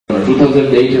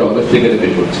2008 এর অগাস্ট থেকে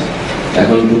বের করছে,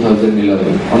 এখন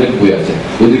 2011 অনেক বই আছে।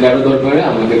 যদি কারো দরকার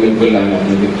আমাকে মেল করলে আমি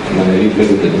আপনাকে মানে রিপ্লাই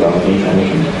করতে দেবো, আমার কোনো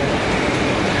সমস্যা নেই।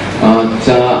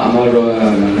 আচ্ছা, আমার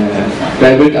মানে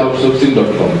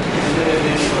privateoutsourcing.com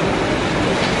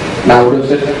না,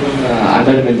 ওয়েবসাইট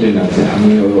আন্ডার মেনটেন আছে। আমি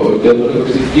ওটা মনে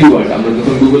করছি কিওয়ার্ড, আমরা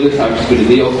যখন গুগলে সার্চ করি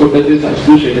যে অক্ষরটা দিয়ে সার্চ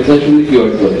করি সেটাতে আসলে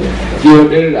কিওয়ার্ড বলে।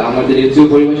 কিওয়ার্ডের আমাদের এসইও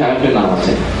পরিভাষায় আরেকটা নাম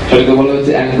আছে, সেটাকে বলা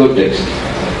হচ্ছে অ্যাঙ্কর টেক্সট।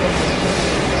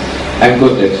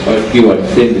 অ্যাঙ্কর টেক্সট আর কিওয়ার্ড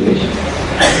সেম জিনিস।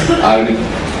 আর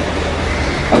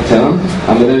আচ্ছা,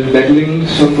 আমাদের ব্যাকলিং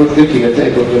সম্পর্কে ঠিক আছে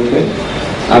এই পর্যন্ত।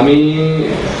 আমি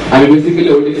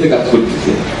বেসিক্যালি ওডিক্সে কাজ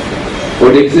করতেছি।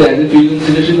 ওডেক্সে অ্যাজ এ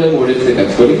ফ্রিল্যান্সার হিসেবে আমি ওডেক্সে কাজ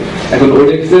করি। এখন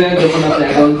ওডেক্সে যখন আপনি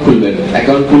অ্যাকাউন্ট খুলবেন,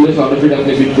 অ্যাকাউন্ট খুললে সরাসরি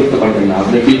আপনি বিট করতে পারবেন না,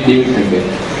 আপনার বিট লিমিট থাকবে।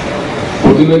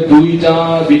 প্রথমে 2টা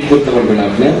বিট করতে পারবেন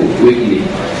আপনি উইকলি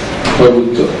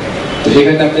সর্বোচ্চ। তো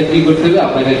সেখানে আপনাকে কি করতে হবে,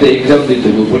 আপনাকে একটা এক্সাম দিতে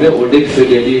হবে। উপরে ওডেক্স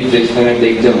রেডি টেস্ট নামে একটা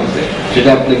এক্সাম আছে, সেটা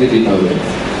আপনাকে দিতে হবে।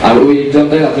 আর ওই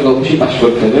এক্সামটাকে আপনাকে অবশ্যই পাস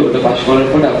করতে হবে। ওটা পাস করার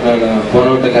পরে আপনার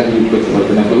 15টা কাজ বিট করতে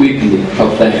পারবেন আপনার উইকলি,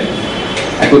 সপ্তাহে।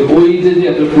 এখন ওই যে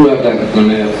আপনার পুরো একটা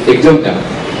মানে এক্সামটা,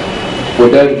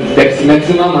 ওটার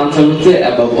ম্যাক্সিমাম আনসার হচ্ছে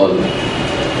অ্যাবাভ অল।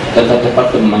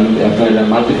 মানে আপনার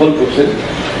মাল্টিপল কোশ্চেন,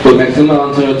 তো ম্যাক্সিমাম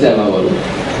আনসার হচ্ছে অ্যাবাভ অল।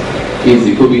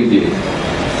 ইজি, খুব ইজি।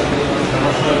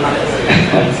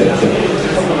 আচ্ছা আচ্ছা,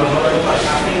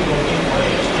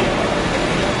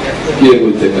 কি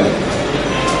বলছে এটা?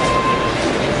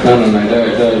 না না না,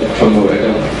 এটা সম্ভব, এটা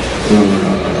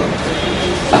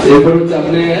আচ্ছা। এরপর হচ্ছে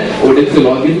আপনি ওডেক্সে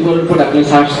লগ ইন করার পর আপনি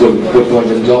সার্চ করতে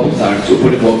পারবেন, জব সার্চ।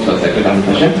 উপরে বক্স আছে একটা ডান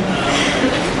পাশে।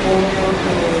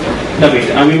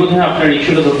 আমি বোধহয় আপনার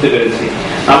ইস্যুটা ধরতে পেরেছি।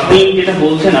 আপনি যেটা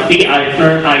বলছেন, আপনি কি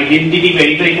আপনার আইডেন্টিটি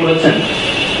ভেরিফাই করেছেন?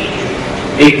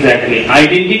 এক্স্যাক্টলি,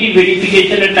 আইডেন্টিটি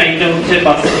ভেরিফিকেশনের টাইমটা হচ্ছে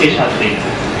 5 থেকে 7 দিন।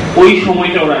 ওই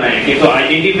সময়টা ওরা নেয়, কিন্তু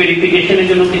আইডেন্টিটি ভেরিফিকেশনের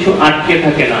জন্য কিছু আটকে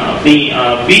থাকে না, আপনি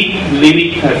বিগ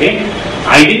লিমিট থাকে।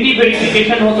 আইডেন্টিটি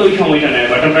ভেরিফিকেশন হতো ওই সময়টা নেয়,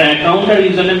 বাট আপনার অ্যাকাউন্ট আর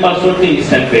ইউজার নেম পাসওয়ার্ড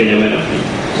ইনস্ট্যান্ট পেয়ে যাবেন আপনি।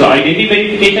 সো আইডেন্টিটি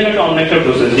ভেরিফিকেশন একটা অন্য একটা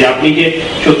প্রসেস, যে আপনি যে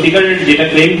সত্যিকারের যেটা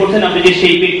ক্লেম করছেন, আপনি যে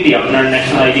সেই ব্যক্তি, আপনার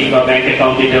ন্যাশনাল আইডি বা ব্যাংক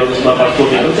অ্যাকাউন্ট ডিটেইলস বা পাসপোর্ট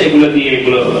ডিটেইলস এগুলো দিয়ে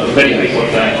এগুলো ভেরিফাই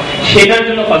করতে হয়। সেটার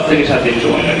জন্য 5 থেকে 7 দিন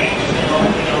সময় লাগে।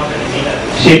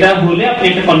 সেটা হলে আপনি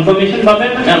একটা কনফার্মেশন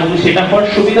পাবেন, এবং সেটা হওয়ার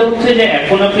সুবিধা হচ্ছে যে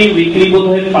এখন আপনি উইকলি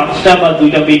বোধহয় 5টা বা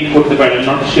 2টা বিট করতে পারেন,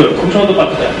 নট শিওর, খুব সম্ভবত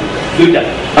 5টা 2টা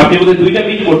আপনি বোধহয় 2টা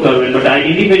বিট করতে পারবেন। বাট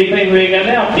আইডেন্টি ভেরিফাই হয়ে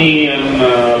গেলে আপনি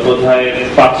বোধহয়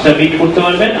 5টা বিট করতে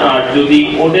পারবেন। আর যদি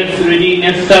ওডেক্স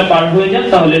রেডিনেসটা পার হয়ে যান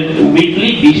তাহলে উইকলি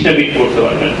 20টা বিট করতে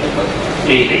পারবেন।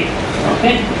 এইটাই।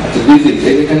 ওকে, আচ্ছা, দিস ইজ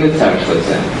এখানে সার্চ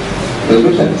আছে,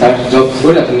 বুঝছেন? সার্চ জবস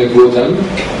করে আপনি গো যান,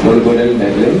 মনে করেন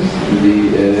ব্যাকলিংস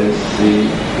BSCKLIN।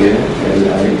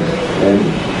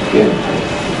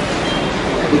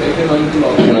 এখানে অনেকগুলো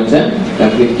অপশন আছে,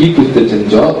 আপনি কি খুঁজতেছেন,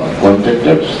 জব,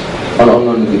 কন্ট্রাক্টরস আর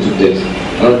অন্যান্য কিছু টেস্ট।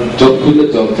 জব খুঁজলে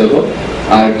জব যাব,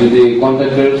 আর যদি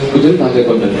কন্ট্রাক্টরস খুঁজেন তাহলে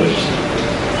কন্ট্রাক্টরস।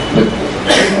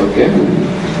 ওকে,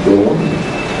 তো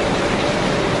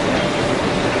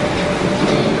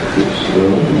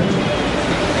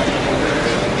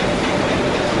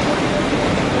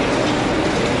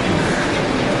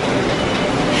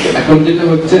এখন যেটা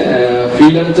হচ্ছে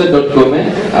freelancer.com এ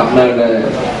আপনার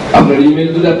ইমেল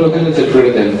যদি আপনি ওখানে সেট করে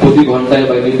দেন, প্রতি ঘন্টায়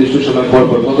বা নির্দিষ্ট সময় পর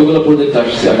পর কতগুলো প্রজেক্ট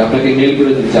আসছে আর আপনাকে মেল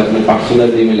করে দিচ্ছে আপনার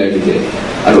পার্সোনাল ইমেল আইডিতে।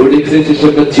 আর ওডিএক্স এর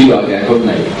সিস্টেমটা ছিল আগে, এখন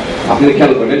নাই। আপনি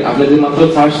খেয়াল করেন, আপনি যে মাত্র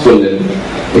সার্চ করলেন,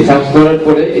 এই সার্চ করার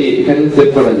পরে এই এখানে সেভ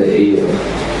করা যায়, এই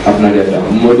আপনার একটা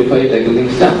মডিফাই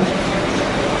ল্যাঙ্গুয়েজটা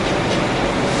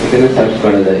এখানে সার্চ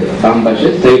করা যায়, বাম পাশে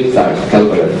সেভ সার্চ। খেয়াল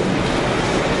করেন,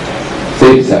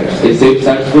 সেভ সার্চ। এই সেভ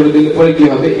সার্চ করে দিলে পরে কি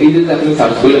হবে, এই যে আপনি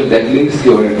সার্চ করলেন ব্যাকলিংকস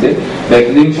কিওয়ার্ডে,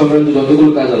 ব্যাকলিংক সংক্রান্ত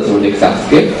যতগুলো কাজ আছে ওডেক্স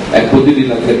আজকে প্রতিদিন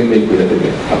আপনাকে মেল করে দেবে,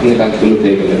 আপনি কাজগুলো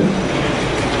পেয়ে গেলেন।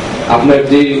 আপনার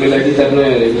যে ইমেল আইডিতে আপনি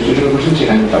রেজিস্ট্রেশন করছেন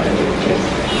সেখানে পাঠিয়ে দেবেন।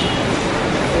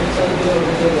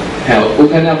 হ্যাঁ,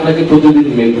 ওখানে আপনাকে প্রতিদিন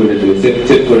মেল করে দেবে,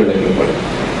 সেভ করে রাখলে পরে।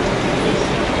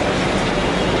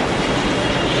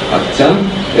 আচ্ছা,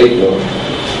 এই তো।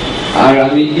 আর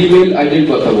আমি ইমেল আইডির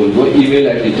কথা বলবো। ইমেল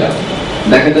আইডিটা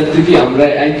দেখা যাচ্ছে কি, আমরা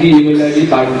একই ইমেল আইডি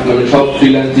মানে সব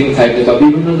ফ্রিল্যান্সিং সাইটে বা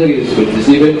বিভিন্ন জায়গায় ইউজ করতেছি,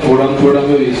 ইভেন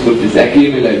ফোরামেও ইউজ করতেছি একই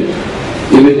ইমেল আইডি,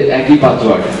 ইভেন একই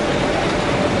পাসওয়ার্ড।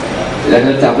 দেখা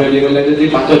যাচ্ছে আপনার ইমেল আইডি যে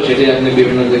পাসওয়ার্ড সেটাই আপনি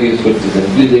বিভিন্ন জায়গায় ইউজ করতেছেন।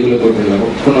 প্লিজ এগুলো করবেন না,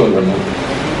 কোনো ব্যাপার না।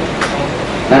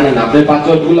 না না না, আপনার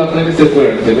পাসওয়ার্ড গুলো আপনাকে সেভ করে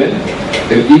রাখতে হবে।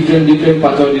 ডিফারেন্ট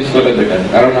পাসওয়ার্ড ইউজ করা বেটার,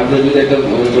 কারণ আপনি যদি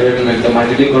একটা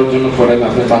মার্কেটিং করার জন্য ফোরামে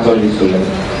আপনার পাসওয়ার্ড ইউজ করলেন,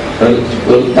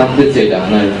 জানতে চাইলে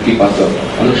আপনার কি পাসওয়ার্ড,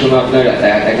 অনেক সময় আপনার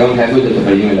অ্যাকাউন্ট হ্যাক হয়ে যেতে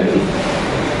পারে ইমেল আইডি।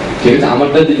 ঠিক আছে,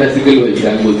 আমারটা যে বেসিক্যালি হয়েছে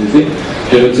আমি বলতেছি,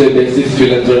 সেটা হচ্ছে বেসিক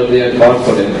ফ্রিল্যান্সার আপনি পাওয়ার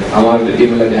পরে আমার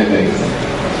ইমেল আইডি হ্যাক হয়ে গেছে।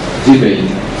 জিমেইল,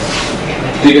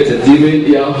 ঠিক আছে, জিমেইল,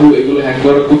 ইয়াহু এগুলো হ্যাক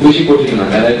করা খুব বেশি কঠিন না,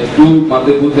 যারা একটু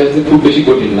মাথায় বুদ্ধি আছে খুব বেশি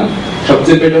কঠিন না।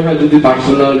 সবচেয়ে বেটার হয় যদি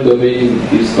পার্সোনাল ডোমেইন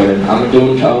ইউজ করেন। আমি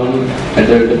যেমন সাউন্ড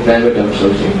এটা একটা প্রাইভেট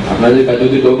আউটসোর্সিং, আপনাদের কাছে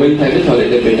যদি ডোমেইন থাকে তাহলে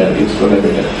এটা বেটার, ইউজ করা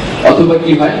বেটার। অথবা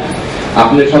কি হয়,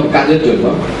 আপনার সব কাজের জন্য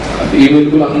ইমেল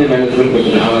গুলো আপনি ম্যানেজমেন্ট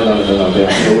করবেন আলাদা আলাদা ভাবে।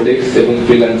 আপনি ওডেক্স এবং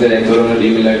ফ্রিল্যান্সের এক ধরনের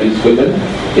ইমেল আইডি ইউজ করবেন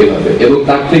এভাবে, এবং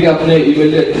তার থেকে আপনি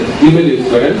ইমেল ইউজ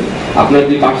করেন, আপনার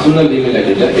যে পার্সোনাল ইমেল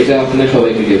আইডিটা এটা আপনি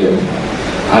সবাইকে দিয়ে দেবেন।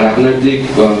 আর আপনার যে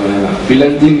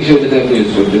ফ্রিল্যান্সিং হিসেবে যেটা আপনি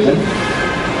ইউজ করতেছেন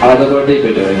আলাদা করাটাই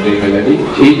বেটার একটা ইমেল আইডি।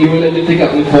 এই ইমেল আইডি থেকে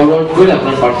আপনি ফরওয়ার্ড করে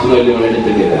আপনার পার্সোনাল ইমেল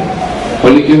আইডিতে দিয়ে দেন।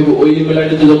 ফলে কি হবে, ওই ইমেল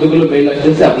আইডিতে যতগুলো মেইল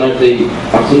আসতেছে আপনার যে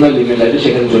পার্সোনাল ইমেল আইডি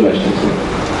সেখানে চলে আসতেছে,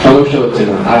 সমস্যা হচ্ছে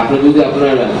না। আর আপনি যদি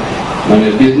আপনার মানে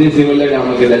বিজনেস ইমেল আইডি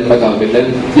আমাকে দেন বা কাউকে দেন,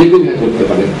 যে কেউ হ্যাক করতে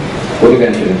পারেন, কোনো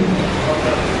গ্যারান্টি নেই।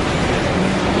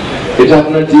 এটা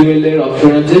আপনার জিমেইল এর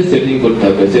অপশন আছে, সেটিং করতে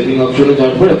হবে। সেটিং অপশনে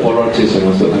যাওয়ার পরে ফরওয়ার্ড সিস্টেম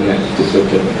আছে, ওখানে চেক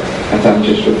করতে হবে। আচ্ছা, আমি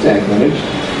শেষ করছি, 1 মিনিট।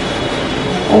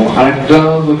 আরেকটা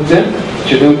হচ্ছে,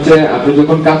 সেটা হচ্ছে আপনি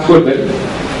যখন কাজ করবেন,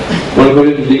 মনে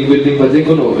করেন লিঙ্ক বিল্ডিং বা যে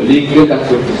কোনো লিঙ্কের কাজ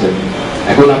করতেছেন,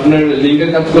 এখন আপনার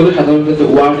লিঙ্কের কাজ করলে সাধারণত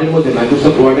ওয়ার্ডের মধ্যে,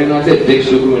 মাইক্রোসফট ওয়ার্ডে না আছে, টেক্সট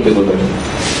ডকুমেন্টে করবেন।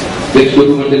 টেক্সট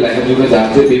ডকুমেন্টে লেখার জন্য যা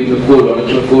আছে বিভিন্ন কোড, অনেক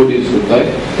সময় কোড ইউজ করতে হয়,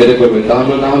 সেটা করবেন।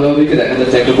 তাহলে না হলে হবে কি, দেখা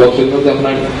যাচ্ছে একটা বক্সের মধ্যে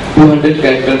আপনার 200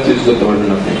 ক্যারেক্টার ইউজ করতে পারবেন।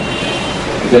 আপনি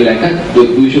এটা লেখা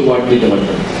 200 ওয়ার্ড দিতে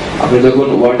পারবেন। আপনি যখন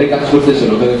ওয়ার্ডে কাজ করতেছেন,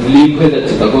 ওখানে লিঙ্ক হয়ে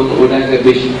যাচ্ছে, তখন ওটাকে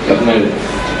বেশি আপনার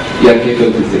ইয়ার খেয়ে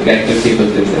ফেলতেছে, ক্যারেক্টার খেয়ে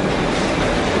ফেলতেছে,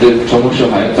 সমস্যা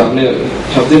হয়। তো আপনি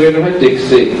সবচেয়ে বেটার হয়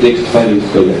টেক্সট ফাইল ইউজ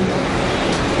করলে,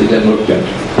 এটা নোটপ্যাড।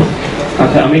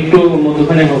 আচ্ছা, আমি একটু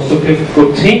মধ্যখানে হস্তক্ষেপ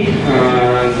করছি,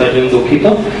 তার জন্য দুঃখিত।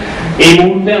 এই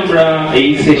মুহূর্তে আমরা এই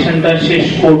সেশনটা শেষ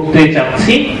করতে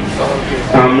যাচ্ছি।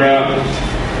 আমরা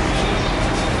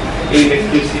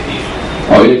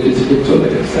ইলেকট্রিসিটি চলে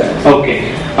গেছে। ওকে,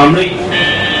 আমরা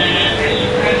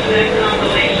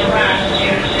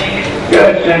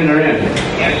Send her in.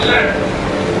 Yes, sir.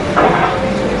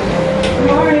 Good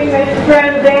morning, Mr.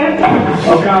 President.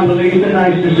 Oh, Condoleezza,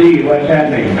 nice to see you. What's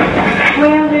happening?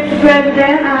 Well, Mr.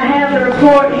 President, I have a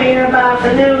report here about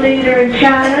the new leader in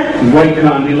China. Wait,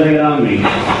 Condi, lay it on me.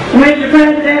 Mr.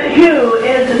 President, who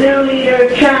is the new leader of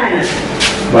China?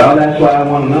 Well, that's what I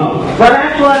want to know. Well,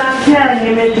 that's what I'm telling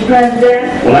you, Mr. President.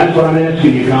 Well, that's what I'm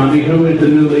asking you, Condi. Who is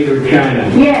the new leader of China?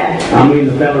 Yes. I mean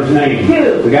the feller's name. Who?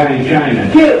 The guy in China.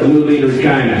 Who? The new leader of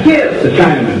China. Who? The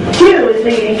Chinaman. Q is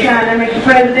leading China, Mr.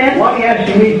 President. What are you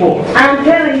asking me for? I'm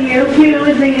telling you, Q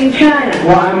is leading China.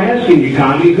 Well, I'm asking you,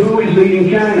 Condi, who is leading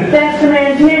China? That's the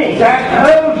man's name. That's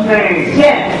whose name?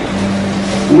 Yes.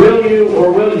 Will you or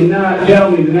will you not tell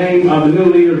me the name of the new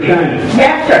leader of China?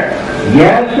 Yes, sir.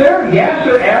 Yes, sir. Yes,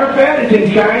 sir. Arafat is in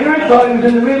China. I thought he was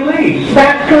in the Middle East.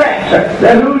 That's correct, sir.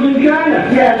 Then who's in China?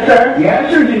 Yes, sir. Yes,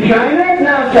 sir's in China?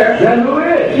 No, sir. Then who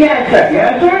is? Yes, sir.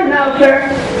 Yes, sir? No, sir.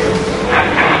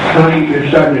 Honey, you're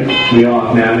starting to piss me off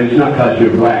now, and it's not because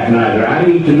you're black neither. I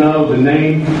need to know the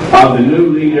name of the new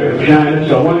leader of China,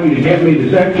 so I want you to get me the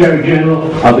Secretary General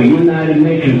of the United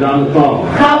Nations on the phone.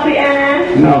 Coffee,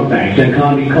 Ann? No, thanks. And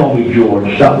Condi, call me George.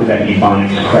 Stop with that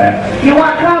Ebonics crap. You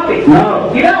want coffee? No.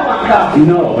 You don't want coffee?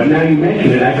 No, but now you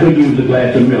mention it, I could use a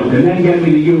glass of milk. And then get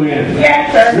me the UN.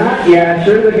 Yes, sir. Not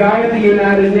Yasser, the guy at the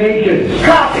United Nations.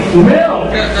 Coffee.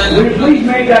 Milk! Will you please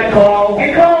make that call?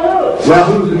 And call who? Well,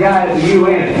 who's the guy at the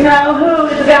UN? No, who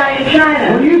is the guy in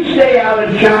China? Will you stay out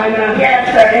of China? Yes,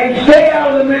 sir. And stay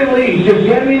out of the Middle East. Just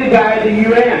get me the guy at the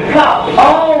UN. Coffee.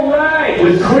 All right.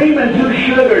 With cream and 2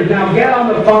 sugars. Now get on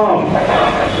the phone.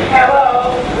 Hello.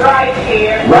 Right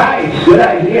here. Right. Good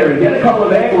idea. And get a couple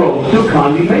of egg rolls too,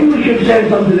 Condi. Maybe we should send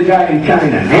some to the guy in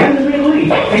China and the Middle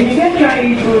East. Can you get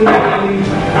Chinese food in the Middle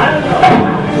East? I don't know.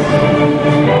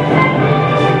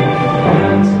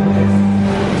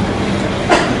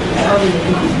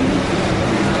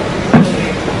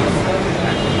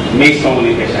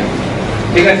 Miscommunication,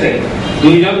 ঠিক আছে।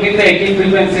 দুইজন কিন্তু একই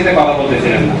ফ্রিকোয়েন্সিতে কথা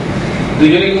বলতেছিলেন না,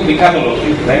 দুইজনই খুব বিখ্যাত লোক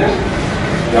কিন্তু, তাই না?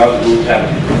 জর্জ বুশ আর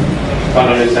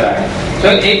কন্ডোলেন্সের আগে। তো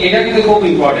এটা কিন্তু খুব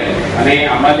ইম্পর্টেন্ট। মানে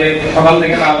আমরা যে সকাল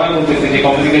থেকে বারবার বলতেছি যে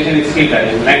কমিউনিকেশন স্কিলটা,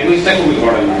 ল্যাঙ্গুয়েজটা খুব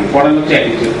ইম্পর্টেন্ট না, ইম্পর্টেন্ট হচ্ছে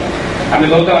অ্যাটিটিউড। আপনি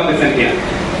বলতে পারতেছেন কিনা,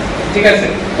 ঠিক আছে?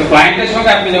 তো ক্লায়েন্টের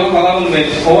সঙ্গে আপনি যখন কথা বলবেন,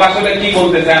 ও আসলে কি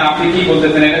বলতেছেন, আপনি কি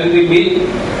বলতেছেন, এটা যদি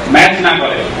ম্যাচ না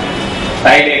করে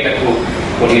তাইলে এটা খুব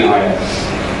কঠিন হয়।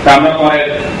 তা আমরা পরের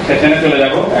সেশনে চলে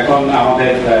যাব। এখন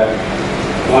আমাদের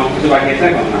তোমার কিছু বাকি আছে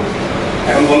এখন? না,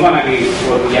 এখন বলবো নাকি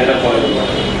ইয়াটার পরে বলবো?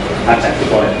 আচ্ছা, একটু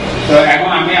পরে। তো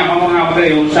এখন আমি আমার মনে হয় আমাদের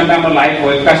এই অনুষ্ঠানটা আমরা লাইভ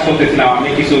ওয়েবকাস্ট করতেছিলাম, আমি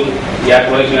কিছু ইয়ার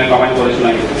করে শুনে কমেন্ট করে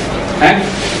শোনাই দিচ্ছি। হ্যাঁ,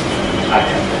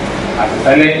 আচ্ছা আচ্ছা,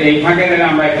 তাহলে এই ফাঁকে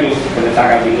আমরা একটু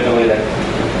টাকা বিষয়টা হয়ে যায়।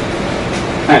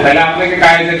 হ্যাঁ, তাহলে আপনাকে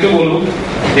কাজ একটু বলুন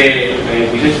যে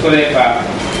বিশেষ করে বা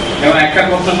যেমন একটা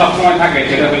প্রশ্ন সবসময় থাকে,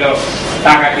 সেটা হলো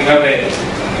টাকা কিভাবে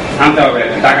আনতে হবে,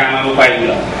 টাকা আনার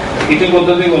উপায়গুলো। কিছু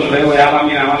পদ্ধতি বলবে ওই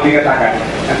আলামিন আমার থেকে টাকা,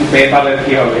 এখন পেপালের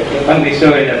কি হবে, পেপাল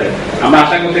নিশ্চয় হয়ে যাবে। আমরা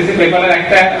আশা করতেছি পেপালের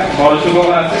একটা বড়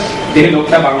সুখবর আছে, যে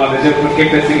লোকটা বাংলাদেশের উপর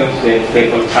কেঁপেছিল সে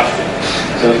পেপাল ছাড়ছে।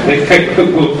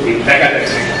 দেখা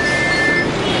যাচ্ছে।